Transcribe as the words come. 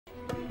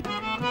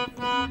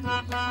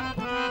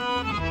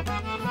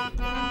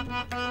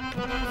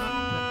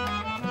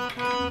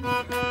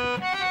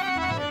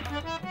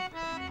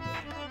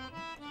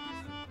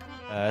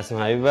اسم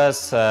حبیب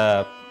است.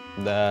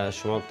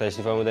 شما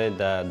تشریف آمدید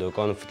در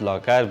دکان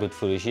فوتلاکر بود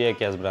فروشی،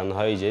 یکی از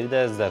برندهای جدید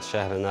است در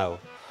شهر نو.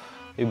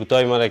 این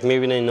بوتای ما را که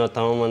میبینید اینا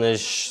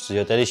تمامش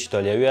زیادترش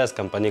ایتالیایی است،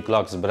 کمپانی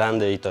کلاکس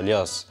برند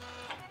ایتالیاست.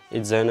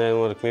 این دیزاین های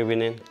ما را که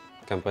میبینید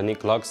کمپانی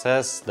کلاکس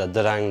است، در دو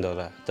رنگ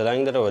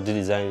داره و دو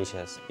دیزاینش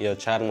است. یا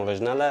چرم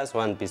اورجینال است،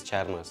 وان پیس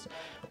چرم است.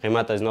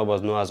 قیمت از اینا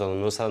باز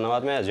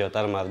 9990 میاد.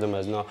 زیادتر مردم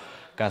از اینا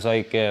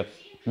کسایی که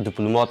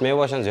دیپلمات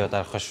میباشن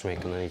زیادتر خوش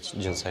میکنن این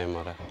جنس های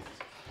ما را.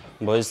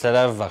 با این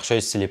طرف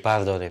بخشای سلیپر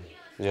داریم.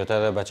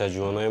 زیادتر بچه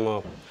جوانای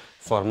ما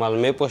فرمال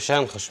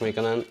میپوشن، خوش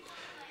میکنن.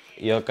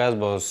 یا کس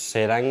با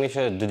سه رنگ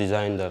میشه، دو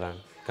دیزاین دارن.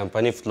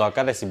 کمپانی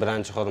فوتلاکر است،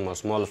 برند خود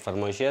ماست، مال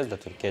فرمایشی است، در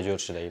ترکیه جور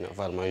شده. اینا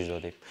فرمایش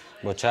دادیم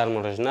با چرم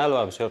اورجینال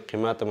و بسیار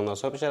قیمت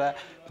مناسب شده.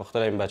 بخاطر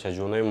این بچه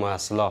جوانای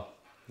محصلا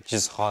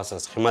چیز خاص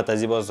است. قیمت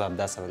از این باز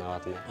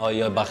 1790 میاد.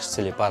 یا بخش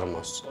سلیپر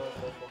ماست.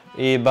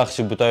 این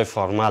بخش بوتای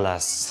فرمال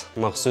است،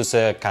 مخصوص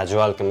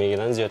کجوال که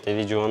میگیرن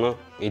زیادتری جوانا.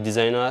 این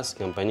دیزاین است،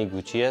 کمپانی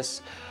گوچی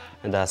است،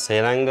 در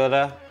سه رنگ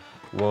داره.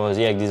 باز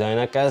یک دیزاین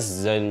است،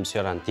 دیزاین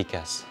بسیار انتیک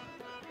است.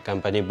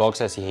 کمپانی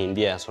باکس است،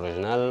 هندی است،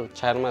 اورجینال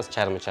چرم است،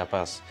 چرم چپ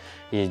است.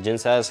 این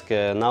جنس است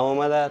که نو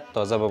آمده،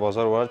 تازه به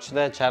بازار وارد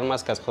شده. چرم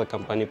است که از خود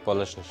کمپانی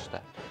پالش نشده.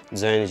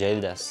 دیزاین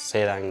جدید است،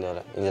 سه رنگ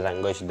داره. این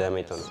رنگاش دیده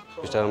میتونه.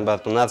 بیشتر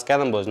براتون عرض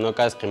کردم، باز اینا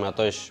که از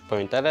قیمتاش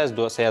پایین‌تر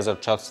است،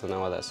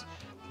 3490 است.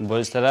 با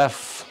این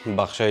طرف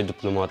بخشای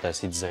دیپلمات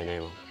است. این دیزاین های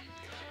ما،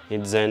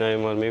 این دیزاین های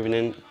ما رو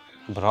میبینین.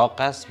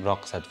 براق است،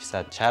 براق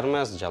 100% چرم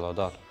است،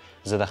 جلادار،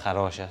 زده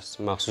خراش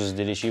است. مخصوص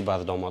دریشی بر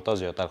داماتا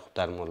زیادتر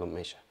خوبتر معلوم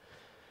میشه.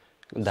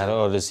 در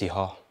آرسی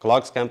ها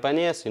کلاکس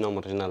کمپانی است، اینا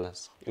اورجینال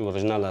است. این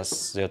اورجینال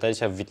است،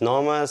 زیادترش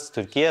ویتنام است،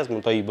 ترکیه است،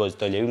 منتها باز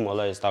ایتالیایی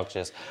مالای استاکش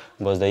است.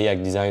 باز در یک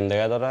دیزاین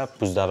دیگه داره،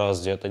 پوست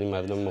دراز زیادتری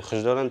مردم مخش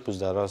دارن،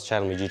 پوست دراز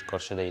چرم جیر کار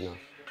شده. اینا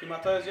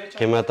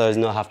قیمت از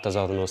اینا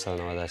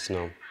 7990 است.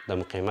 اینا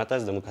دم قیمت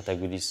است، دم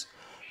کاتگوری است.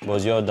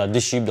 باز یا در دو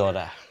شیب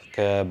داره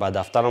که با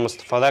دفتر هم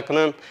استفاده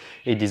کنن.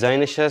 این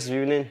دیزاینش است،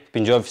 ببینین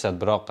 50%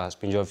 براق است،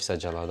 50%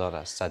 جلادار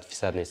است،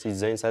 100% نیست. این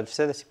دیزاین 100%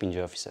 است،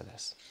 50%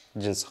 است.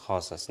 جنس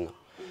خاص است. اینا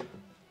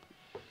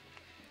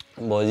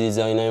باز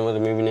دیزاین های ما رو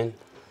میبینین.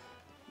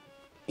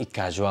 این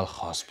کجوال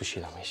خاص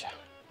پوشیده میشه،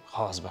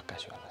 خاص به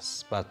کجوال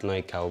است.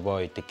 بطنای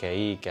کوبای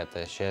تکه‌ای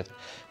کت شرت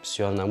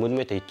بسیار نمود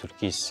میته. این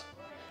ترکی است،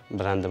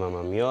 برند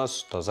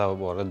مامیاس، تازه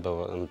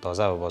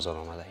به بازار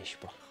آمده. ایش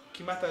با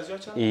قیمت از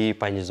چند؟ این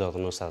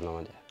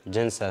 5990.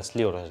 جنس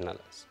اصلی اورجینال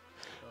است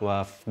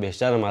و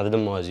بیشتر مردم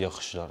مازیا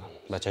خوش دارن،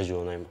 بچه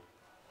جوانای ما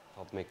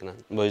خوب میکنن.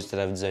 با این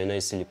طرف دیزاین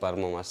های سلیپر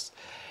ما است.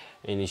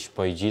 اینش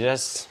پای جیر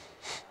است،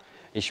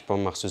 ایش پا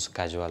مخصوص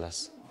کجوال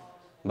است،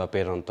 با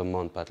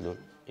پیرانتومان پتلون.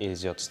 این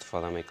زیاد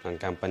استفاده میکنن.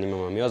 کمپانی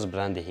مامیاس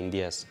برند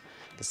هندی است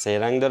که سه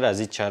رنگ داره. از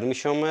این چرمی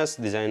شام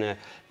است، دیزاین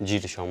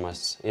جیر شام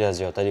است. این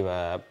زیادتری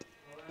و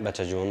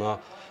بچه جوانا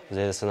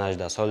زیر سن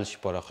 18 سالش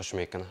پاره خوش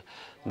میکنه.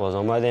 باز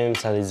آمدیم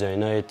سر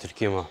دیزاین های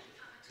ترکی ما.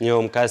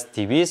 نیوم کس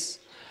تیبیس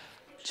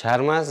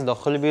چرم است،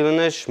 داخل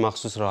بیرونش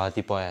مخصوص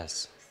راحتی پای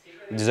است.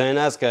 دیزاین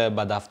است که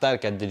به دفتر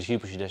که دریشی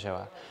پوشیده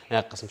شود. یک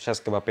قسمش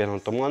است که با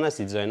پیرانتومان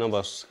است. دیزاین ها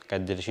با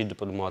دریشی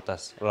دیپلمات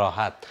است،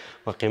 راحت.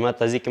 و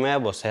قیمت از این که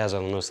میاد با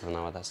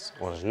 3990 است.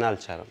 اورجینال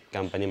چرم،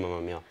 کمپانی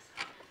مامیا.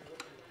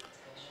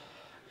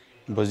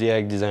 باز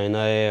یک دیزاین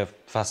های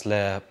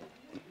فصل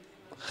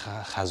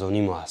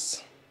خزانی ما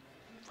است.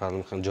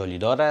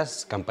 جالیدار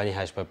است، کمپانی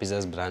 8 پاپیز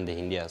است، برند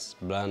هندی است.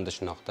 برند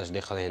شناختش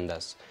داخل هند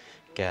است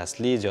که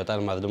اصلی زیادتر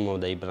مردم ما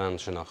در این برند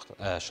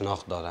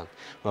شناخت دارند.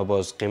 و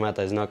باز قیمت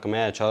از اینا که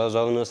میاد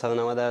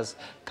 4990 است.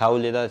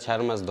 کولی داره،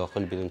 چرم است،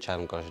 داخل بیرون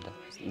چرم کار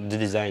شده. دو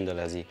دیزاین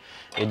داره. از این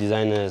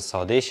دیزاین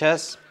سادهش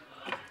است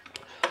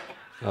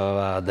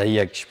و در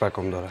یک شپک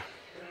هم داره.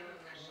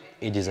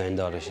 این دیزاین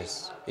دارش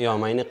است. این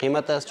همین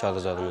قیمت است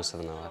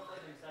 4990.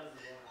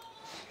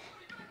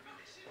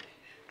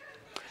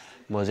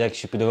 باز یک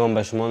شیپ دیگه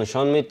به شما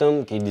نشان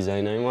میدم که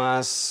دیزاین های ما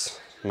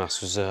است،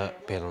 مخصوص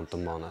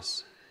پیرانتومان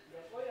است.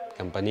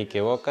 کمپانی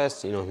کیواک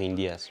است، اینا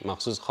هندی است،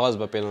 مخصوص خاص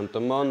به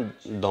پیرانتومان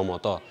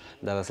داماتا.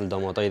 در اصل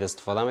داماتا اید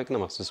استفاده میکنه،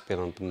 مخصوص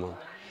پیرانتومان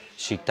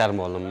شیکتر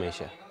معلوم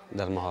میشه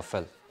در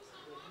محافل.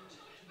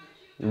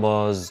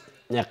 باز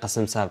یک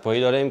قسم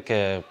سرپایی داریم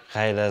که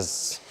خیر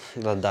از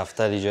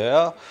دفتر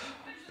جایا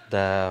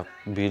در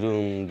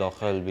بیرون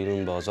داخل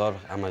بیرون بازار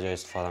همه جای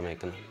استفاده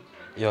میکنه.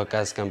 یا که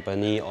از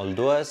کمپانی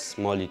آلدو است،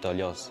 مال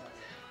ایتالیا است،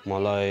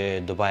 مالای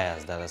دبی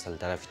است. در اصل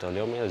طرف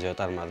ایتالیا میاد،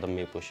 زیادتر مردم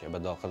میپوشه به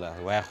داخل.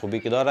 و خوبی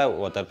که داره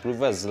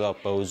واترپروف است،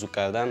 به وضو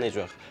کردن هیچ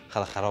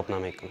وقت خراب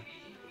نمیکنه.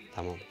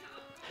 تمام.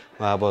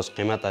 و باز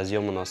قیمت از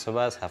یا مناسب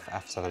است،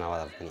 790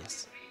 افغانی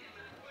است.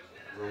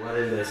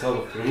 اومدیم به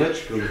حساب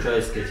کرومچای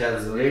اسکچر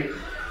داریم.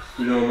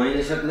 اینا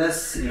همین شکل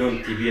است،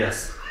 اینا تیبی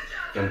است.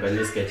 کمپانی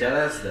اسکچر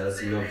است، در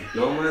اصل اینا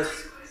ویتنام است.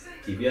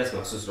 تیبی است،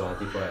 مخصوص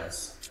راحتی پای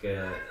است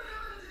که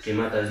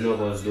قیمت از اینا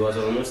باز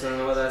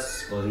 2990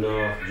 است. باز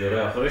اینا جورای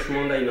آخرش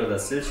مونده، اینا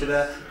دستسیل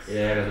شده.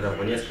 1000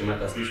 افغانی است،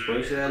 قیمت اصلیش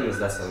پایین شده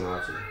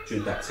 1990 شده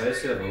چون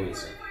تکسایز شده به اون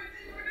حساب.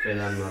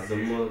 فعلا مردم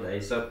ما در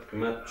حساب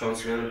قیمت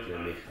چانس میانم که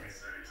میخرن.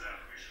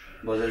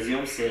 باز از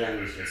ایام سه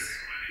رنگش است.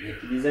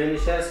 یکی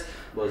دیزاینش است،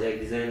 باز یک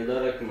دیزاین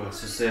داره که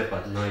مخصوص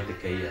پتنای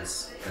تکه‌ای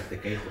است.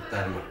 تکه‌ای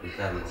خوبتر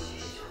مقبولتر معلوم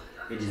میشه.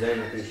 این دیزاین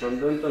که نشان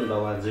دادم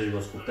با ورزش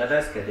باز خوبتر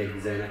است که یک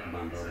دیزاین که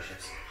بندارش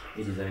است.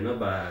 این دیزاین ها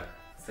با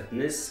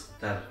فتنس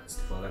خوبتر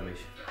استفاده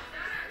میشه.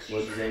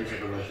 با دیزاین که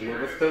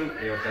شما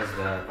گفتم یا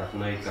از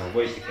پتنای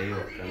کاوبوی تکه‌ای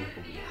واقعا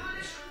خوبه.